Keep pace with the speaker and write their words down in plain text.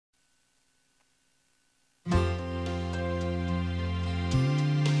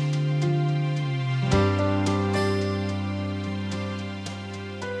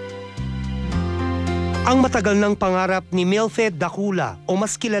Ang matagal ng pangarap ni Milfed Dacula o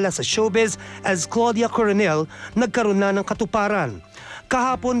mas kilala sa showbiz as Claudia Coronel nagkaroon na ng katuparan.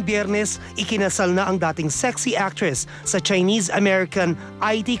 Kahapon Biyernes, ikinasal na ang dating sexy actress sa Chinese-American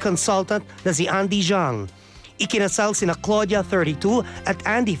IT consultant na si Andy Zhang. Ikinasal sina Claudia 32 at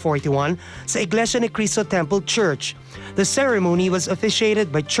Andy 41 sa Iglesia ni Cristo Temple Church. The ceremony was officiated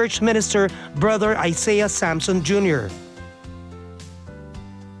by Church Minister Brother Isaiah Samson Jr.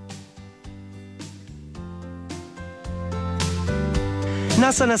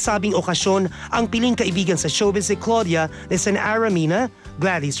 Nasa nasabing okasyon ang piling kaibigan sa showbiz si Claudia ni Sen Aramina,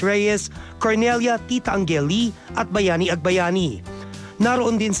 Gladys Reyes, Cornelia Tita Angeli at Bayani Agbayani.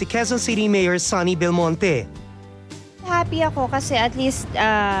 Naroon din si Quezon City Mayor Sonny Belmonte. Happy ako kasi at least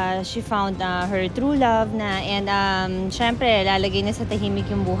she found her true love na, and syempre lalagay na sa tahimik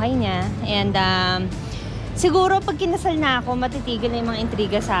yung buhay niya, and siguro pag kinasal na ako matitigil na yung mga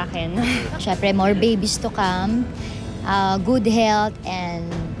intriga sa akin. Syempre more babies to come. Good health, and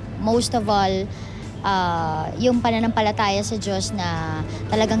most of all, yung pananampalataya sa Diyos na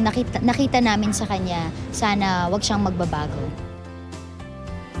talagang nakita namin sa Kanya, sana wag siyang magbabago.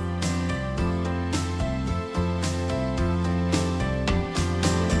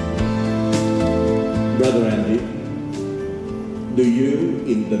 Brother Andy, do you,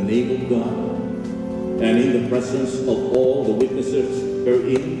 in the name of God, and in the presence of all the witnesses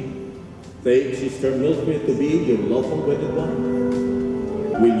herein, take Sister Milfred to be your lawful wedded wife?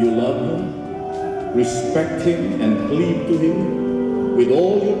 Will you love him, respect him, and cleave to him with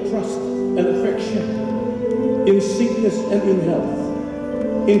all your trust and affection, in sickness and in health,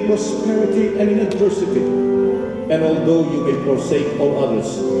 in prosperity and in adversity? And although you may forsake all others,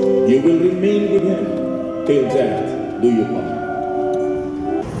 you will remain with him till death do you part.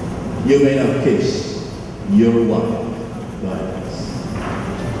 You may now kiss your wife.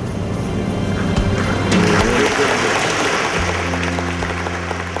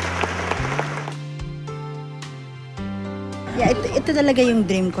 Yeah, ito talaga yung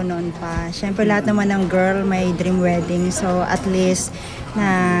dream ko noon pa. Siyempre lahat naman ng girl may dream wedding. So at least na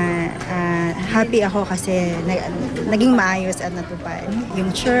happy ako kasi naging maayos at natupad.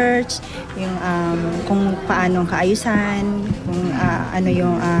 Yung church, yung kung paano kaayusan, kung ano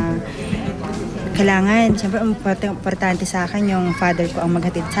yung kailangan. Siyempre importante sa akin yung father ko ang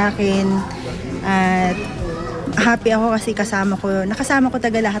maghatid sa akin. At happy ako kasi nakasama ko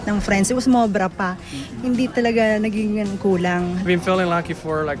taga lahat ng friends. It was mobra pa. Hindi talaga naging kulang. I've been feeling lucky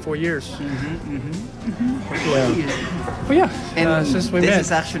for like 4 years. Yeah. But yeah, and since we met. This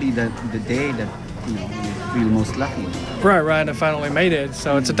is actually the day that you feel most lucky. Right. I finally made it,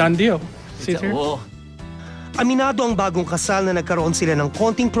 so it's a done deal. See here? Aminado ang bagong kasal na nagkaroon sila ng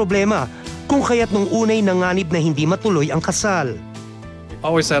konting problema kung kaya't nung unay nanganib na hindi matuloy ang kasal.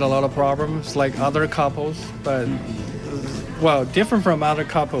 Always had a lot of problems like other couples, but well, different from other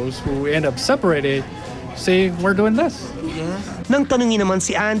couples who end up separated. See, we're doing this. Nang tanungin naman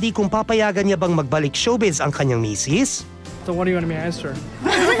si Andy kung papayagan niya bang magbalik showbiz ang kanyang misis. So what do you want me to answer?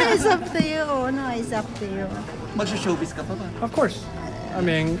 It's up to you. No, it's up to you. Mag-showbiz ka pa ba? Of course. I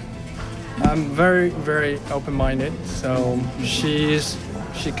mean, I'm very, very open-minded, so she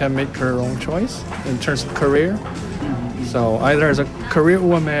can make her own choice in terms of career. So either as a career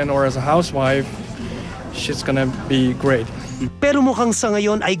woman or as a housewife, she's gonna be great. Pero mukhang sa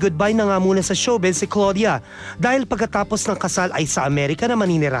ngayon ay goodbye na nga muna sa showbiz si Claudia dahil pagkatapos ng kasal ay sa Amerika na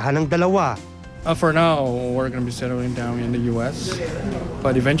maninirahan ng dalawa. For now, we're gonna be settling down in the U.S.,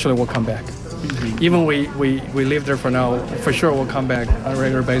 but eventually we'll come back. Even we live there for now, for sure we'll come back on a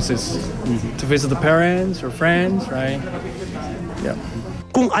regular basis to visit the parents or friends, right? Yeah.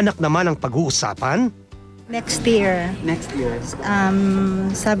 Kung anak naman ang pag-uusapan, Next year.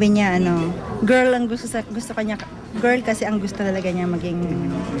 Sabi niya girl ang gusto kanya, girl kasi ang gusto talaga niya maging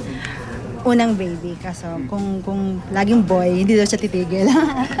unang baby. Kaso kung laging boy, hindi daw siya titigil.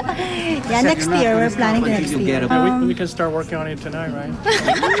 Yeah, next year, we're planning to next year. We can start working on it tonight, right?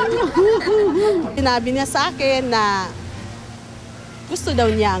 Sinabi niya sa akin na gusto daw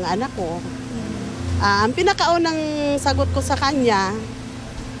niya ang anak ko. Ang pinakaunang sagot ko sa kanya,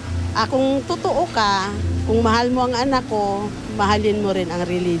 kung totoo ka, kung mahal mo ang anak ko, mahalin mo rin ang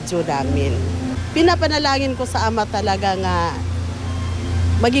religiyo namin. Pinapanalangin ko sa Ama talaga nga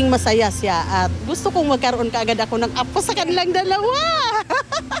maging masaya siya at gusto kong magkaroon kaagad ako ng apo sa kanilang dalawa.